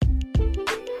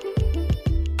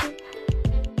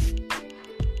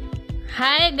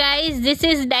Hi guys, this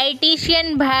is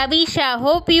dietitian Bhavisha.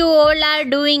 Hope you all are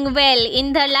doing well.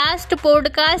 In the last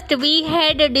podcast, we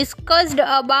had discussed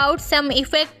about some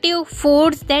effective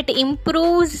foods that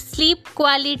improves sleep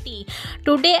quality.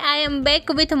 Today I am back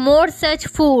with more such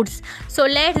foods. So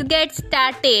let's get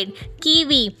started.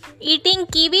 Kiwi. Eating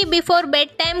kiwi before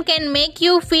bedtime can make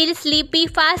you feel sleepy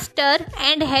faster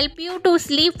and help you to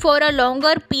sleep for a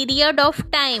longer period of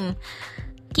time.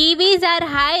 Kiwis are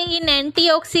high in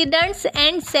antioxidants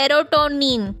and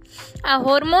serotonin, a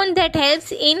hormone that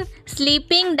helps in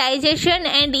sleeping, digestion,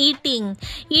 and eating.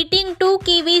 Eating 2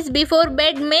 kiwis before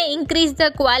bed may increase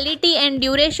the quality and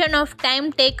duration of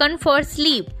time taken for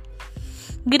sleep.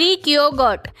 Greek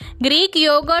yogurt. Greek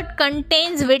yogurt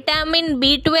contains vitamin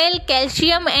B12,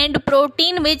 calcium and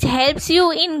protein which helps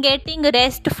you in getting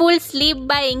restful sleep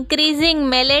by increasing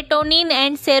melatonin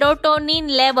and serotonin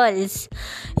levels.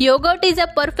 Yogurt is a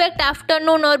perfect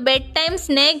afternoon or bedtime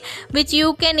snack which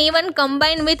you can even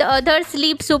combine with other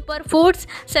sleep superfoods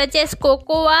such as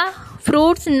cocoa,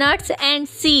 fruits, nuts and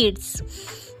seeds.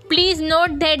 Please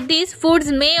note that these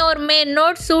foods may or may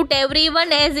not suit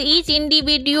everyone as each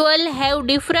individual have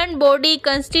different body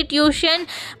constitution,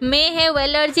 may have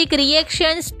allergic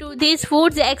reactions to these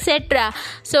foods, etc.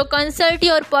 So consult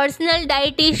your personal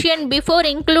dietitian before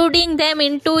including them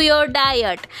into your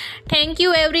diet. Thank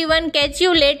you everyone. Catch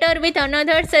you later with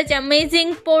another such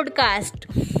amazing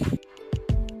podcast.